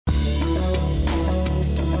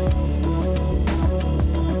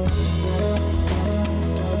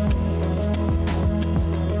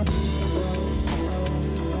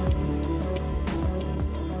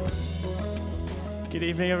Good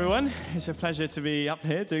evening, everyone. It's a pleasure to be up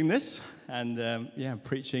here doing this and,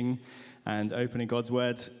 preaching and opening God's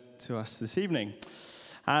Word to us this evening.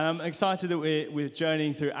 I'm excited that we're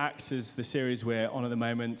journeying through Acts as the series we're on at the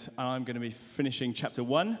moment. I'm going to be finishing chapter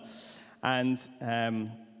 1, and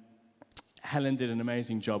Helen did an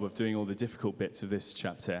amazing job of doing all the difficult bits of this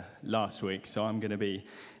chapter last week, so I'm going to be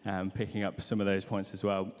picking up some of those points as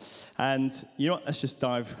well. And you know what? Let's just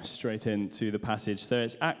dive straight into the passage. So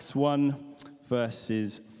it's Acts 1,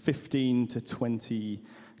 verses 15 to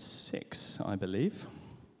 26, I believe,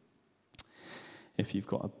 if you've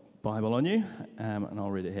got a Bible on you, and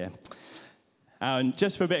I'll read it here. And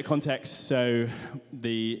just for a bit of context, so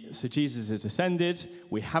Jesus has ascended.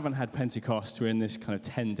 We haven't had Pentecost. We're in this kind of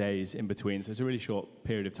 10 days in between, so it's a really short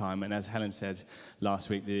period of time. And as Helen said last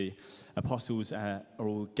week, the apostles are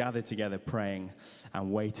all gathered together praying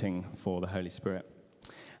and waiting for the Holy Spirit.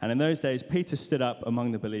 And in those days, Peter stood up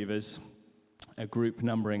among the believers, a group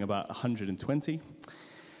numbering about 120,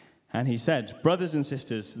 and he said, "Brothers and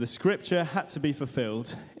sisters, the scripture had to be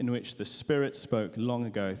fulfilled in which the Spirit spoke long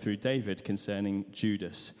ago through David concerning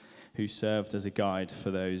Judas, who served as a guide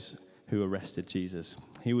for those who arrested Jesus.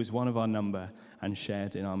 He was one of our number and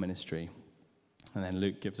shared in our ministry." And then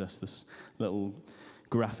Luke gives us this little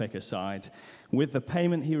graphic aside. "With the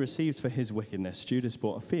payment he received for his wickedness, Judas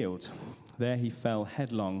bought a field. There he fell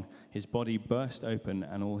headlong. His body burst open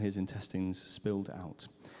and all his intestines spilled out.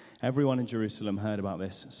 Everyone in Jerusalem heard about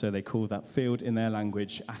this, so they called that field in their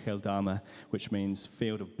language Akeldama, which means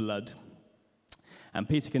field of blood." And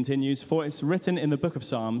Peter continues, "For it's written in the book of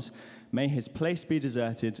Psalms, 'May his place be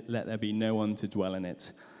deserted, let there be no one to dwell in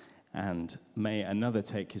it, and may another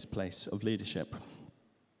take his place of leadership.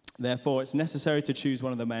 Therefore, it's necessary to choose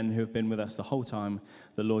one of the men who have been with us the whole time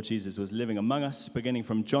the Lord Jesus was living among us, beginning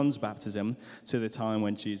from John's baptism to the time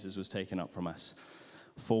when Jesus was taken up from us.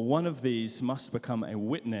 For one of these must become a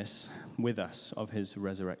witness with us of his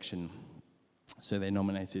resurrection.' So they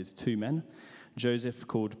nominated 2 men, Joseph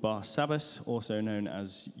called Bar-Sabbas, also known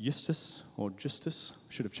as Justus,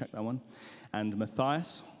 should have checked that one, and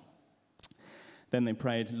Matthias. Then they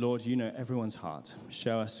prayed, 'Lord, you know everyone's heart.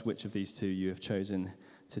 Show us which of these 2 you have chosen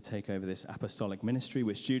to take over this apostolic ministry,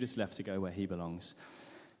 which Judas left to go where he belongs.'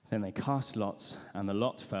 Then they cast lots, and the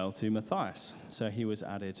lot fell to Matthias. So he was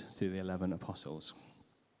added to the 11 apostles."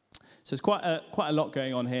 So it's quite a lot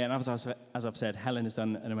going on here, and as I've said, Helen has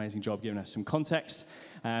done an amazing job giving us some context.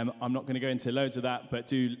 I'm not going to go into loads of that, but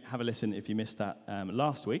do have a listen if you missed that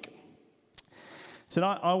last week.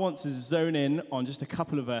 Tonight, I want to zone in on just a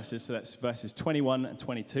couple of verses, so that's verses 21 and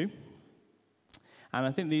 22. And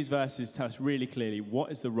I think these verses tell us really clearly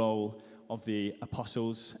what is the role of the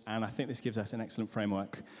apostles, and I think this gives us an excellent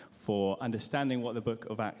framework for understanding what the book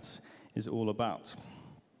of Acts is all about.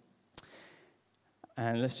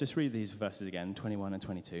 And let's just read these verses again, 21 and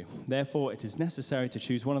 22. "Therefore, it is necessary to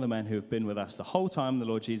choose one of the men who have been with us the whole time the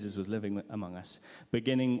Lord Jesus was living among us,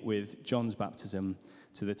 beginning with John's baptism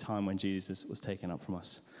to the time when Jesus was taken up from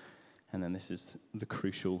us." And then this is the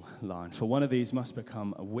crucial line. "For one of these must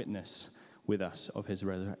become a witness with us of his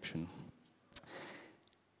resurrection."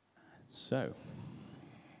 So,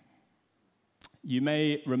 you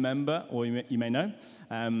may remember, or you may know,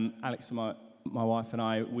 Alex and my wife and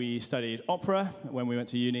I, we studied opera when we went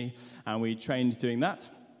to uni, and we trained doing that.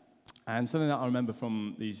 And something that I remember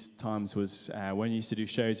from these times was when you used to do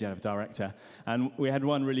shows, you had a director. And we had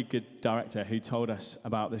one really good director who told us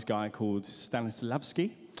about this guy called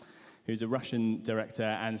Stanislavski, who's a Russian director.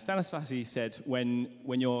 And Stanislavski said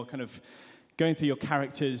when you're kind of going through your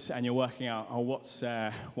characters and you're working out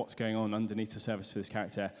what's going on underneath the surface for this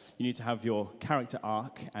character, you need to have your character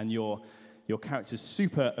arc and your character's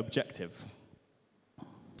super objective.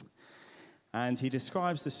 And he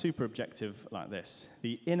describes the super objective like this: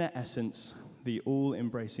 the inner essence, the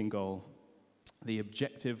all-embracing goal, the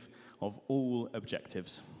objective of all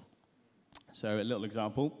objectives. So a little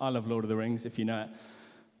example, I love Lord of the Rings, if you know it.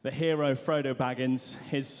 The hero, Frodo Baggins,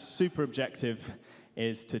 his super objective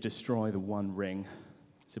is to destroy the One Ring.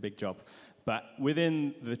 It's a big job. But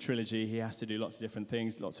within the trilogy, he has to do lots of different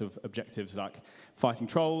things, lots of objectives like fighting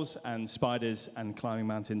trolls and spiders and climbing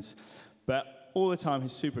mountains. But all the time,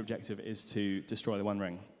 his super objective is to destroy the One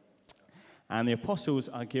Ring. And the apostles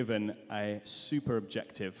are given a super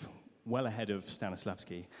objective, well ahead of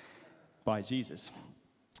Stanislavski, by Jesus.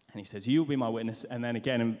 And he says, "You will be my witness." And then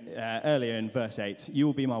again, earlier in verse 8, "You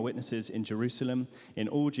will be my witnesses in Jerusalem, in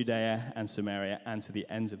all Judea and Samaria, and to the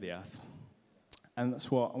ends of the earth." And that's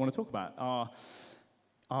what I want to talk about.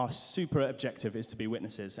 our super objective is to be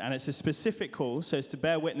witnesses. And it's a specific call, so it's to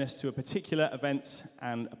bear witness to a particular event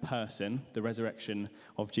and a person, the resurrection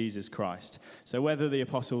of Jesus Christ. So whether the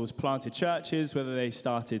apostles planted churches, whether they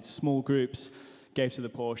started small groups, gave to the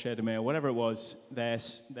poor, shared a meal, whatever it was, their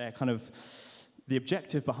kind of, the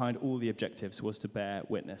objective behind all the objectives was to bear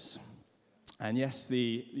witness. And yes,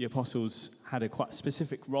 the apostles had a quite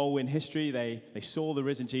specific role in history. They saw the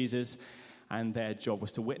risen Jesus, and their job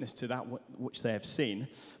was to witness to that which they have seen.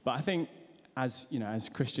 But I think, as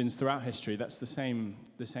Christians throughout history, that's the same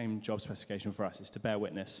job specification for us, is to bear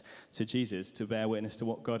witness to Jesus, to bear witness to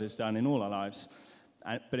what God has done in all our lives.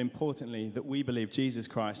 But importantly, that we believe Jesus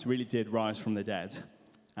Christ really did rise from the dead,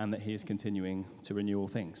 and that he is continuing to renew all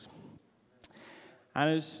things. And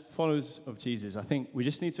as followers of Jesus, I think we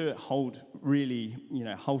just need to hold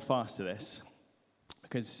fast to this,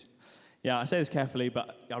 because I say this carefully,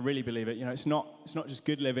 but I really believe it. It's not just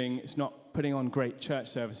good living. It's not putting on great church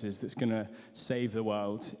services that's going to save the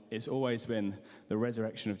world. It's always been the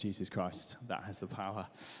resurrection of Jesus Christ that has the power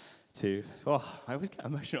to. Oh, I always get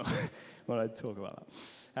emotional when I talk about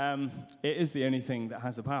that. It is the only thing that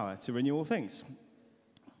has the power to renew all things.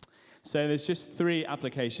 So there's just 3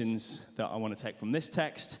 applications that I want to take from this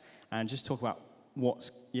text and just talk about what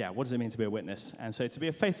does it mean to be a witness. And so to be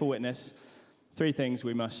a faithful witness, 3 things: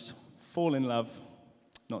 we must fall in love,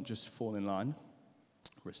 not just fall in line,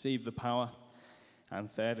 receive the power,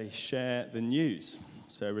 and thirdly, share the news.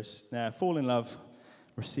 So fall in love,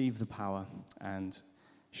 receive the power, and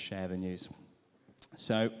share the news.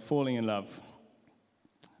 So falling in love,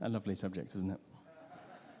 a lovely subject, isn't it?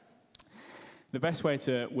 The best way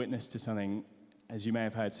to witness to something, as you may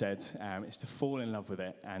have heard said, is to fall in love with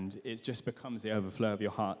it, and it just becomes the overflow of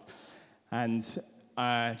your heart. And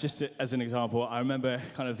just as an example, I remember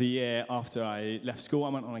kind of the year after I left school, I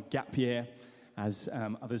went on a gap year, as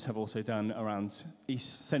others have also done, around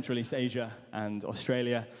Central East Asia and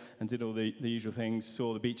Australia, and did all the usual things,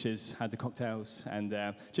 saw the beaches, had the cocktails, and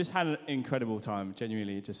just had an incredible time,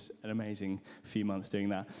 genuinely just an amazing few months doing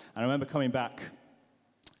that. And I remember coming back,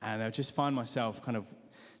 and I just find myself kind of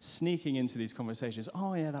sneaking into these conversations.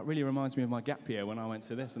 Oh, yeah, that really reminds me of my gap year when I went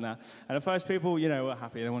to this and that. And at first, people, were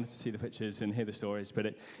happy. They wanted to see the pictures and hear the stories, but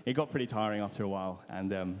it got pretty tiring after a while. And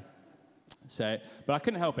but I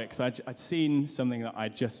couldn't help it, because I'd seen something that I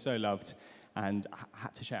just so loved, and I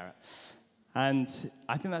had to share it. And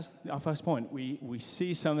I think that's our first point. We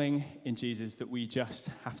see something in Jesus that we just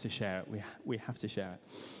have to share it. We have to share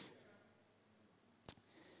it.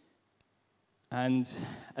 And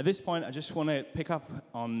at this point, I just want to pick up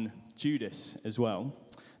on Judas as well,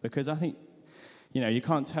 because I think, you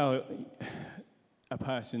can't tell a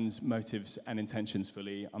person's motives and intentions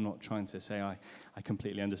fully. I'm not trying to say I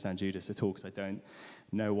completely understand Judas at all, because I don't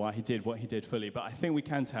know why he did what he did fully. But I think we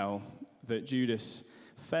can tell that Judas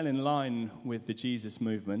fell in line with the Jesus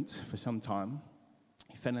movement for some time.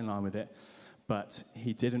 He fell in line with it, but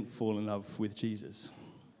he didn't fall in love with Jesus.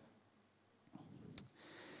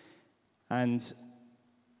 And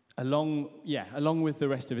along with the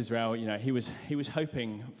rest of Israel, he was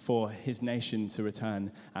hoping for his nation to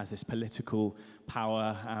return as this political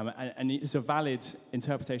power, and it's a valid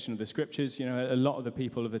interpretation of the scriptures. A lot of the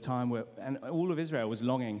people of the time and all of Israel was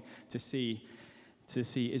longing to see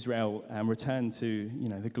Israel return to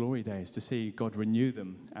the glory days, to see God renew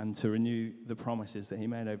them and to renew the promises that he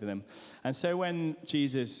made over them. And so when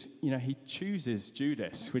Jesus, he chooses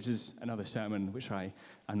Judas, which is another sermon which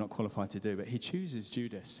I'm not qualified to do, but he chooses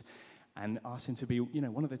Judas and asks him to be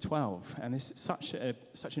one of the 12. And it's such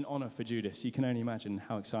an honor for Judas. You can only imagine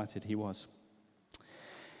how excited he was.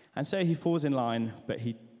 And so he falls in line, but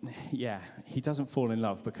he doesn't fall in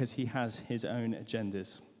love, because he has his own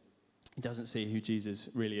agendas. He doesn't see who Jesus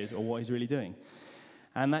really is or what he's really doing.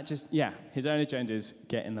 And that his own agendas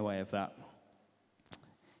get in the way of that.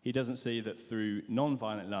 He doesn't see that through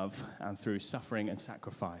non-violent love and through suffering and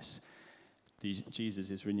sacrifice,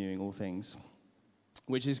 Jesus is renewing all things,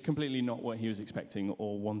 which is completely not what he was expecting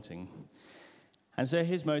or wanting. And so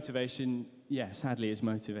his motivation, sadly, his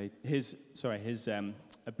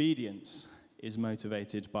obedience is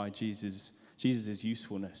motivated by Jesus'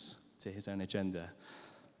 usefulness to his own agenda.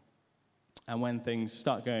 And when things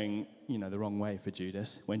start going, the wrong way for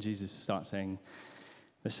Judas, when Jesus starts saying,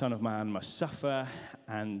 the Son of Man must suffer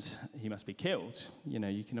and he must be killed,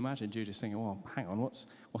 you can imagine Judas thinking, well, hang on, what's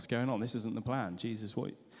going on? This isn't the plan. Jesus,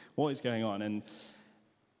 what is going on? And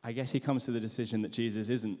I guess he comes to the decision that Jesus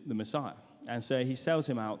isn't the Messiah. And so he sells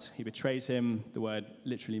him out. He betrays him, the word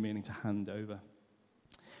literally meaning to hand over.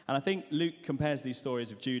 And I think Luke compares these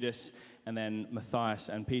stories of Judas and then Matthias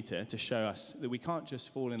and Peter to show us that we can't just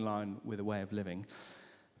fall in line with a way of living,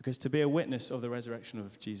 Because to be a witness of the resurrection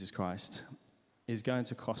of Jesus Christ is going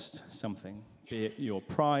to cost something, be it your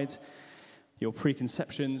pride, your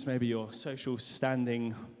preconceptions, maybe your social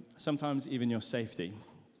standing, sometimes even your safety.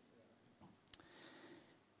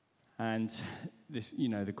 And this,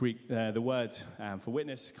 the Greek, the word for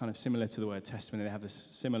witness, kind of similar to the word testimony, they have this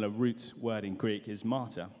similar root word in Greek, is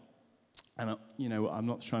martyr. And, I'm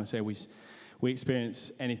not trying to say we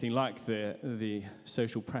experience anything like the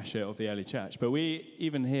social pressure of the early church, but we,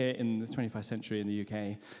 even here in the 21st century in the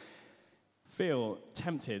UK, feel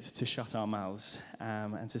tempted to shut our mouths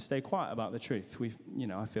and to stay quiet about the truth.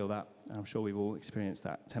 I feel that, and I'm sure we've all experienced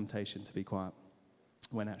that temptation to be quiet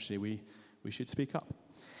when actually we should speak up.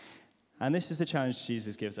 And this is the challenge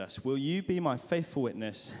Jesus gives us. Will you be my faithful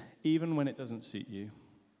witness even when it doesn't suit you?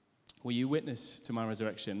 Will you witness to my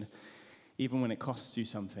resurrection even when it costs you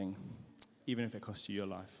something, even if it costs you your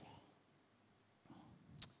life?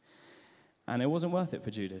 And it wasn't worth it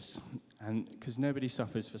for Judas, and because nobody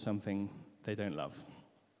suffers for something they don't love.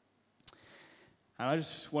 And I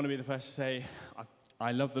just want to be the first to say,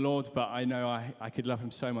 I love the Lord, but I know I could love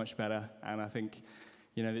him so much better. And I think,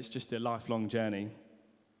 it's just a lifelong journey.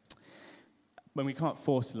 When we can't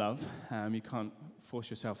force love, you can't force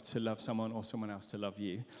yourself to love someone or someone else to love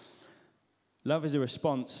you. Love is a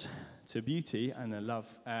response to beauty and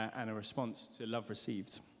a response to love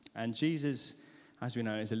received. And Jesus, as we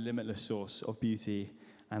know, is a limitless source of beauty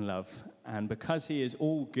and love. And because he is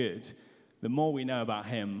all good, the more we know about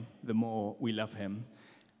him, the more we love him.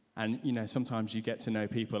 And, sometimes you get to know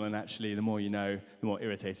people, and actually the more you know, the more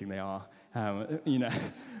irritating they are.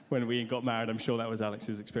 When we got married, I'm sure that was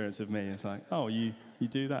Alex's experience of me. It's like, oh, you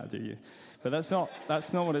do that, do you? But that's not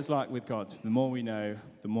what it's like with God. The more we know,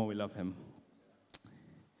 the more we love him.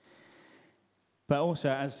 But also,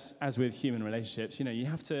 as with human relationships, you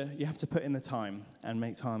have to put in the time and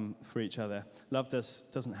make time for each other. Love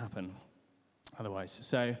doesn't happen otherwise.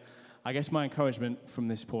 So I guess my encouragement from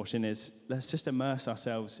this portion is, let's just immerse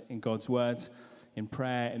ourselves in God's word, in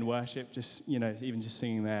prayer, in worship. Just, even just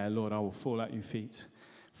singing there, Lord, I will fall at your feet.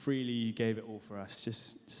 Freely you gave it all for us.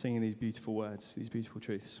 Just singing these beautiful words, these beautiful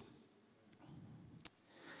truths.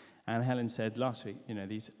 And Helen said last week,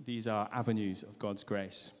 these are avenues of God's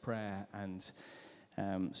grace, prayer and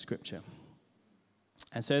scripture.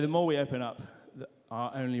 And so the more we open up,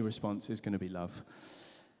 our only response is going to be love.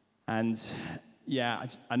 And yeah,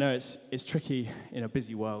 I know it's tricky in a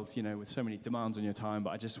busy world, with so many demands on your time,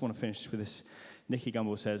 but I just want to finish with this. Nikki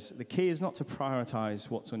Gumbel says, the key is not to prioritize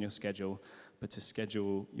what's on your schedule, but to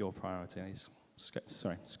schedule your priorities.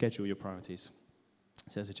 Schedule your priorities.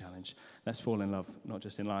 So there's a challenge. Let's fall in love, not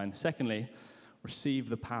just in line. Secondly, receive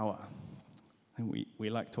the power. And we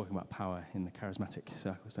like talking about power in the charismatic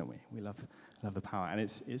circles, don't we? We love the power. And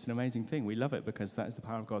it's an amazing thing. We love it because that is the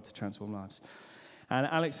power of God to transform lives. And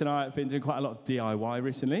Alex and I have been doing quite a lot of DIY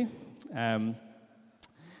recently.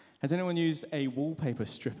 Has anyone used a wallpaper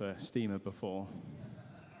stripper steamer before?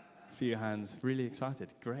 A few hands, really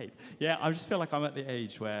excited, great. Yeah, I just feel like I'm at the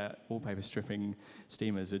age where wallpaper stripping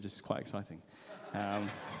steamers are just quite exciting,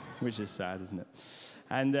 which is sad, isn't it?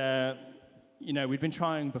 And, we'd been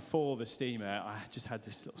trying before the steamer. I just had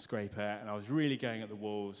this little scraper, and I was really going at the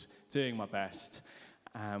walls, doing my best,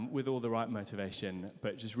 with all the right motivation,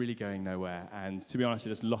 but just really going nowhere. And to be honest, I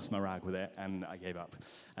just lost my rag with it, and I gave up.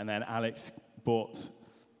 And then Alex bought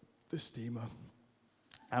the steamer.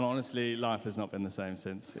 And honestly, life has not been the same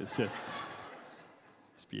since.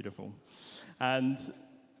 It's beautiful. And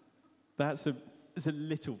it's a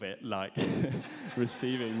little bit like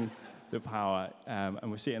receiving the power,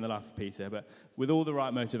 and we see it in the life of Peter, but with all the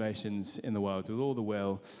right motivations in the world, with all the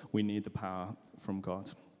will, we need the power from God.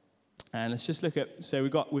 And let's just look at,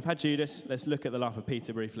 we've had Judas, let's look at the life of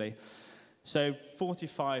Peter briefly. So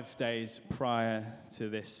 45 days prior to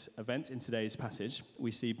this event in today's passage,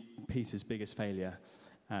 we see Peter's biggest failure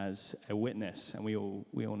as a witness, and we all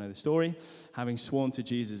know the story, having sworn to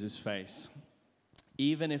Jesus' face,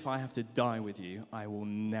 even if I have to die with you, I will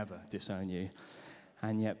never disown you.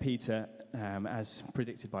 And yet Peter, as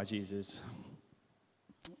predicted by Jesus,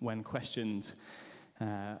 when questioned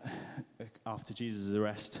after Jesus'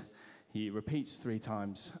 arrest, he repeats 3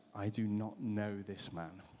 times, I do not know this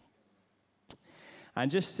man. And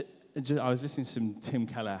just I was listening to some Tim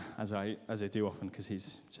Keller, as I do often, because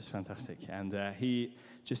he's just fantastic. And he,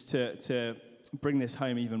 just to bring this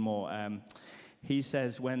home even more, he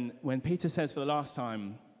says when Peter says for the last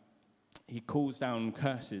time, he calls down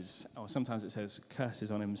curses, or sometimes it says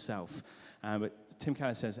curses on himself. But Tim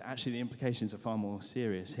Keller says actually the implications are far more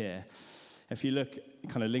serious here. If you look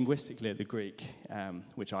kind of linguistically at the Greek,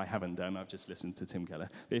 which I haven't done, I've just listened to Tim Keller.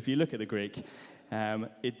 But if you look at the Greek,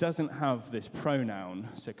 it doesn't have this pronoun,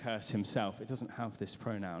 so curse himself. It doesn't have this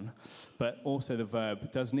pronoun, but also the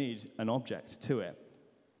verb does need an object to it.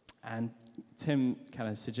 And Tim kind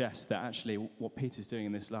of suggests that actually what Peter's doing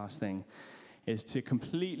in this last thing is to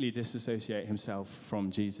completely disassociate himself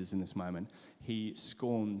from Jesus in this moment. He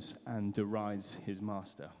scorns and derides his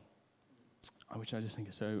master, which I just think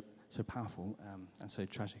is so powerful and so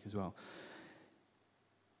tragic as well.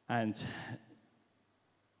 And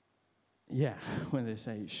yeah, when they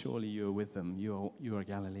say, surely you are with them, you are a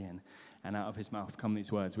Galilean. And out of his mouth come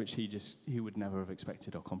these words, which he would never have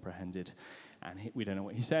expected or comprehended. And we don't know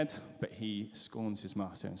what he said, but he scorns his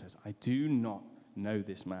master and says, I do not know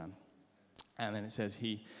this man. And then it says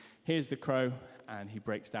he hears the crow and he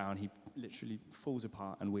breaks down. He literally falls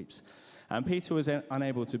apart and weeps. And Peter was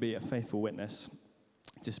unable to be a faithful witness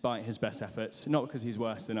despite his best efforts, not because he's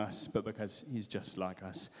worse than us, but because he's just like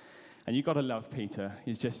us. And you've got to love Peter.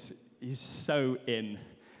 He's so in,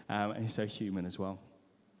 and he's so human as well.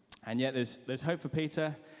 And yet there's hope for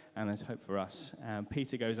Peter, and there's hope for us.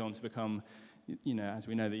 Peter goes on to become, as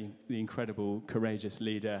we know, the incredible, courageous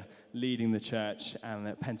leader, leading the church, and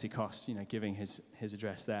at Pentecost, giving his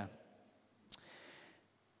address there.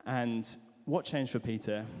 And what changed for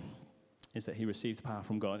Peter is that he received power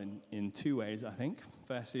from God in two ways, I think.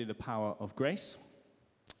 Firstly, the power of grace,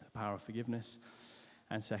 the power of forgiveness,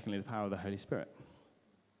 and secondly, the power of the Holy Spirit.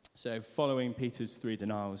 So following Peter's 3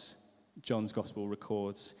 denials, John's Gospel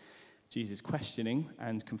records Jesus questioning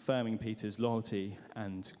and confirming Peter's loyalty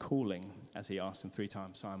and calling as he asked him 3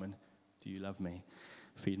 times, Simon, do you love me?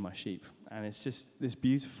 Feed my sheep. And it's just this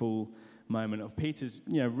beautiful moment of Peter's,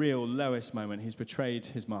 real lowest moment. He's betrayed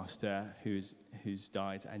his master who's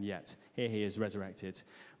died, and yet here he is resurrected,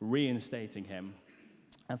 reinstating him.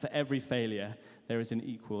 And for every failure, there is an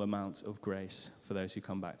equal amount of grace for those who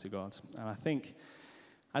come back to God. And I think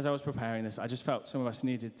as I was preparing this, I just felt some of us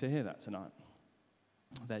needed to hear that tonight.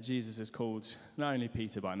 That Jesus has called not only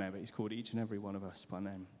Peter by name, but he's called each and every one of us by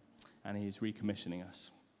name. And he's recommissioning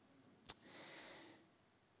us.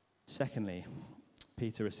 Secondly,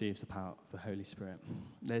 Peter receives the power of the Holy Spirit.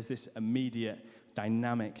 There's this immediate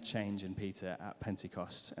dynamic change in Peter at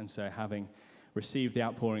Pentecost. And so having received the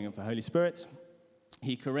outpouring of the Holy Spirit,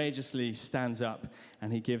 he courageously stands up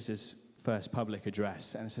and he gives his first public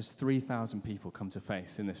address. And it says 3,000 people come to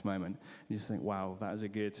faith in this moment. And you just think, wow, that is a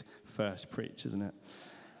good first preach, isn't it?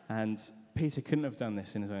 And Peter couldn't have done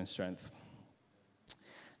this in his own strength.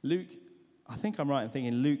 Luke, I think I'm right in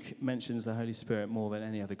thinking Luke mentions the Holy Spirit more than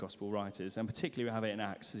any other gospel writers. And particularly we have it in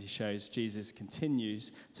Acts as he shows Jesus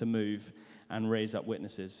continues to move and raise up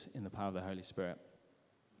witnesses in the power of the Holy Spirit.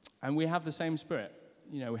 And we have the same Spirit.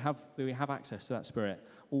 We have access to that Spirit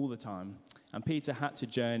all the time. And Peter had to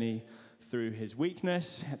journey through his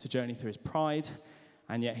weakness, had to journey through his pride,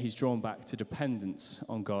 and yet he's drawn back to dependence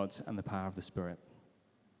on God and the power of the Spirit.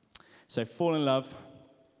 So fall in love,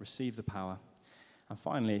 receive the power, and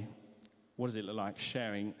finally, what does it look like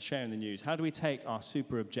sharing the news? How do we take our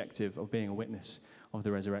super objective of being a witness of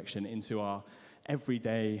the resurrection into our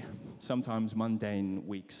everyday, sometimes mundane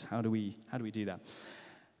weeks? How do we do that?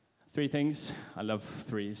 3 things. I love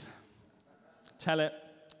 3s. Tell it,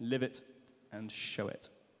 live it, and show it.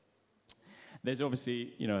 There's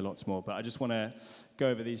obviously, lots more, but I just want to go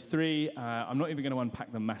over these 3. I'm not even going to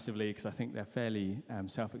unpack them massively because I think they're fairly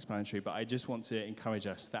self-explanatory, but I just want to encourage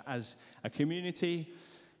us that as a community,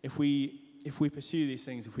 if we pursue these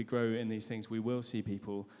things, if we grow in these things, we will see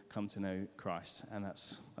people come to know Christ, and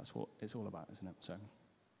that's what it's all about, isn't it? So,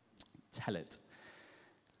 tell it.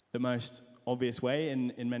 The most obvious way,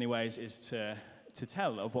 in many ways, is to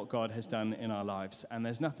tell of what God has done in our lives, and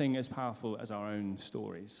there's nothing as powerful as our own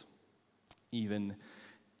stories. Even,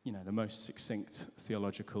 the most succinct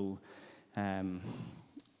theological,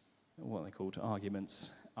 what are they called,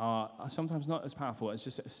 arguments, are sometimes not as powerful as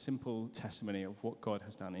just a simple testimony of what God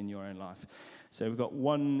has done in your own life. So we've got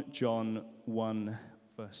 1 John 1,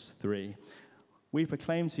 verse 3. We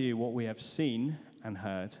proclaim to you what we have seen and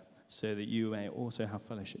heard, so that you may also have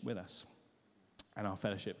fellowship with us. And our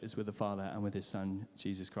fellowship is with the Father and with his Son,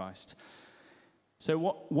 Jesus Christ. So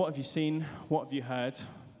what have you seen? What have you heard?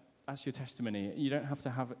 That's your testimony. You don't have to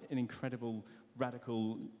have an incredible,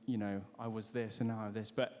 radical, I was this and now I'm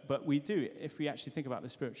this. But we do, if we actually think about the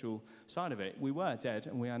spiritual side of it. We were dead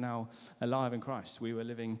and we are now alive in Christ. We were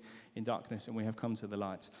living in darkness and we have come to the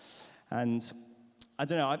light. And I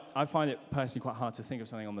don't know, I find it personally quite hard to think of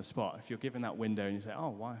something on the spot. If you're given that window and you say,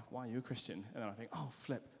 why are you a Christian? And then I think,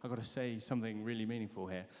 flip, I've got to say something really meaningful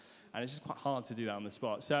here. And it's just quite hard to do that on the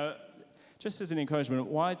spot. So just as an encouragement,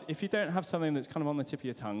 if you don't have something that's kind of on the tip of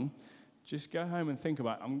your tongue, just go home and think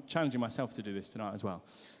about it. I'm challenging myself to do this tonight as well.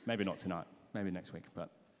 Maybe not tonight, maybe next week, but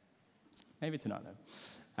maybe tonight, though.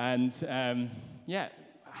 And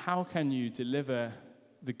how can you deliver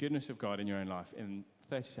the goodness of God in your own life in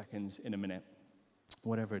 30 seconds, in a minute,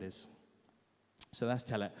 whatever it is? So that's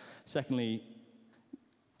tell it. Secondly,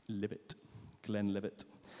 live it. Glenn Livett.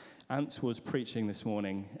 Ant was preaching this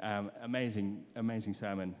morning, amazing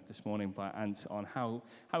sermon this morning by Ant on how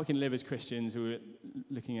we can live as Christians. We were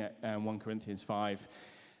looking at 1 Corinthians 5,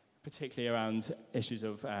 particularly around issues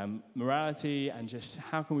of morality and just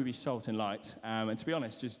how can we be salt and light. And to be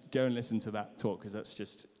honest, just go and listen to that talk, because that's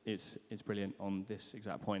just, it's brilliant on this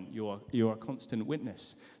exact point. You're a constant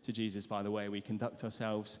witness to Jesus by the way we conduct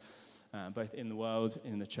ourselves, both in the world,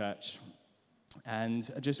 in the church. And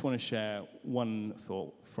I just want to share one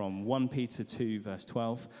thought from 1 Peter 2, verse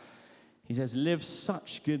 12. He says, live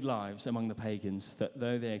such good lives among the pagans that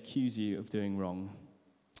though they accuse you of doing wrong,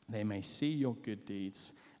 they may see your good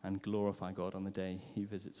deeds and glorify God on the day he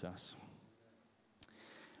visits us.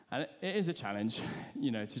 And it is a challenge,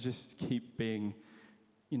 to just keep being,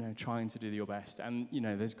 trying to do your best. And,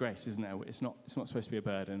 there's grace, isn't there? It's not supposed to be a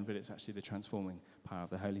burden, but it's actually the transforming power of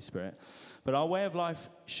the Holy Spirit. But our way of life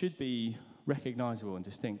should be recognizable and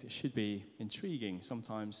distinct. It should be intriguing,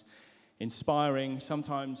 sometimes inspiring,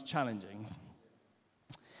 sometimes challenging.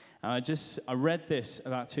 I read this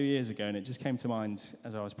about 2 years ago, and it just came to mind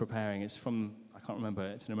as I was preparing. It's from, I can't remember,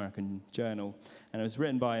 it's an American journal, and it was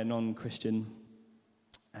written by a non-Christian,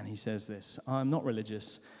 and he says this: I'm not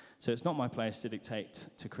religious, so it's not my place to dictate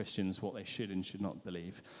to Christians what they should and should not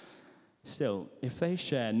believe. Still, if they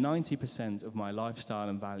share 90% of my lifestyle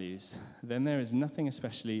and values, then there is nothing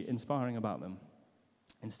especially inspiring about them.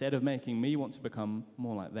 Instead of making me want to become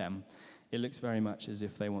more like them, it looks very much as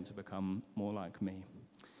if they want to become more like me.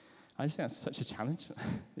 I just think that's such a challenge.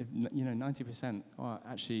 90%,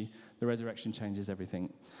 actually, the resurrection changes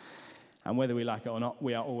everything. And whether we like it or not,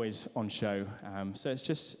 we are always on show. So it's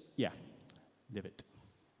just, live it.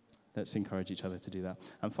 Let's encourage each other to do that.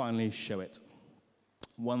 And finally, show it.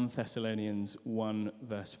 1 Thessalonians 1,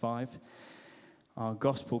 verse 5. Our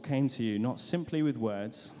gospel came to you not simply with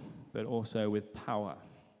words, but also with power,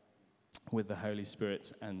 with the Holy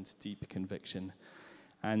Spirit and deep conviction.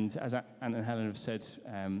 And as Anne and Helen have said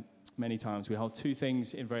many times, we hold two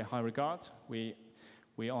things in very high regard. We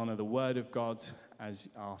honor the Word of God as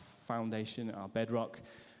our foundation, our bedrock,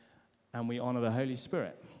 and we honor the Holy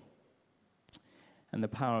Spirit and the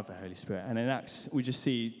power of the Holy Spirit. And in Acts, we just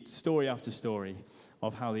see story after story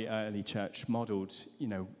of how the early church modeled,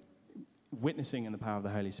 witnessing in the power of the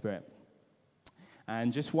Holy Spirit.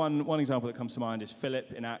 And just one example that comes to mind is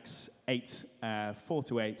Philip in Acts 8,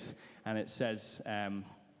 4-8, and it says,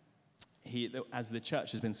 as the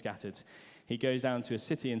church has been scattered, he goes down to a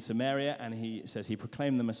city in Samaria, and he says he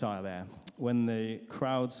proclaimed the Messiah there. When the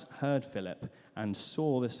crowds heard Philip and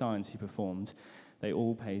saw the signs he performed, they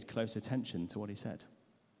all paid close attention to what he said.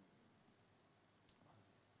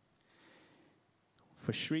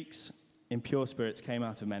 For shrieks, impure spirits came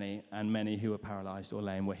out of many, and many who were paralyzed or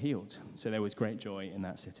lame were healed. So there was great joy in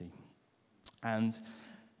that city. And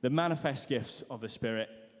the manifest gifts of the Spirit,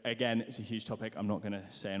 again, it's a huge topic. I'm not going to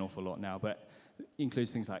say an awful lot now, but it includes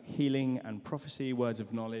things like healing and prophecy, words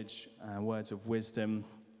of knowledge, words of wisdom,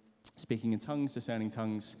 speaking in tongues,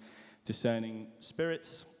 discerning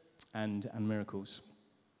spirits, and miracles.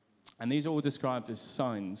 And these are all described as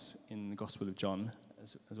signs in the Gospel of John,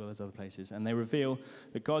 as well as other places. And they reveal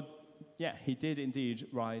that God, he did indeed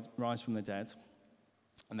rise from the dead,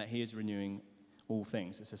 and that he is renewing all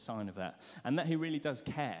things. It's a sign of that. And that he really does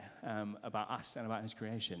care about us and about his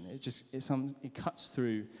creation. It cuts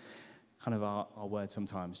through kind of our words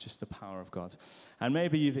sometimes, just the power of God. And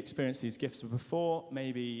maybe you've experienced these gifts before,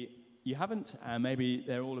 maybe you haven't, maybe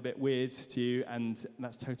they're all a bit weird to you, and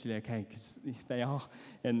that's totally okay, because they are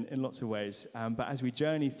in lots of ways. But as we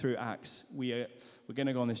journey through Acts, we're going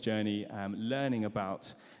to go on this journey learning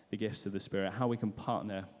about the gifts of the Spirit, how we can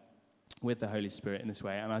partner with the Holy Spirit in this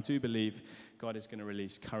way. And I do believe God is going to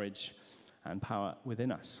release courage and power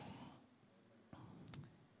within us.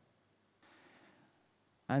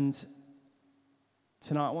 And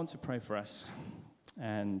tonight I want to pray for us,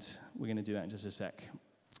 and we're going to do that in just a sec.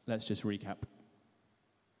 Let's just recap.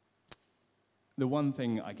 The one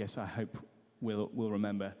thing I guess I hope we'll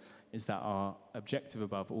remember is that our objective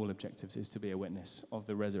above all objectives is to be a witness of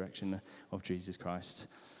the resurrection of Jesus Christ,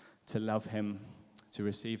 to love him, to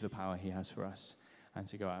receive the power he has for us, and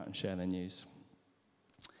to go out and share the news.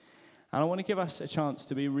 And I want to give us a chance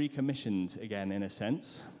to be recommissioned again, in a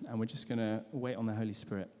sense, and we're just going to wait on the Holy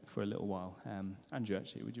Spirit for a little while. Andrew,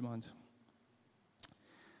 actually, would you mind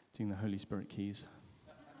doing the Holy Spirit keys?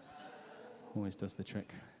 Always does the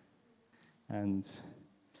trick. And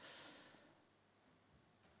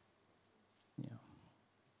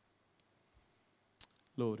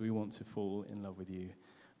Lord, we want to fall in love with you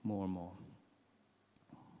more and more.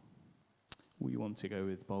 We want to go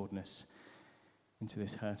with boldness into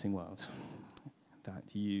this hurting world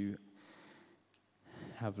that you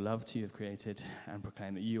have loved, you have created, and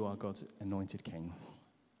proclaim that you are God's anointed King,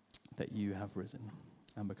 that you have risen.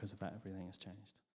 And because of that, everything has changed.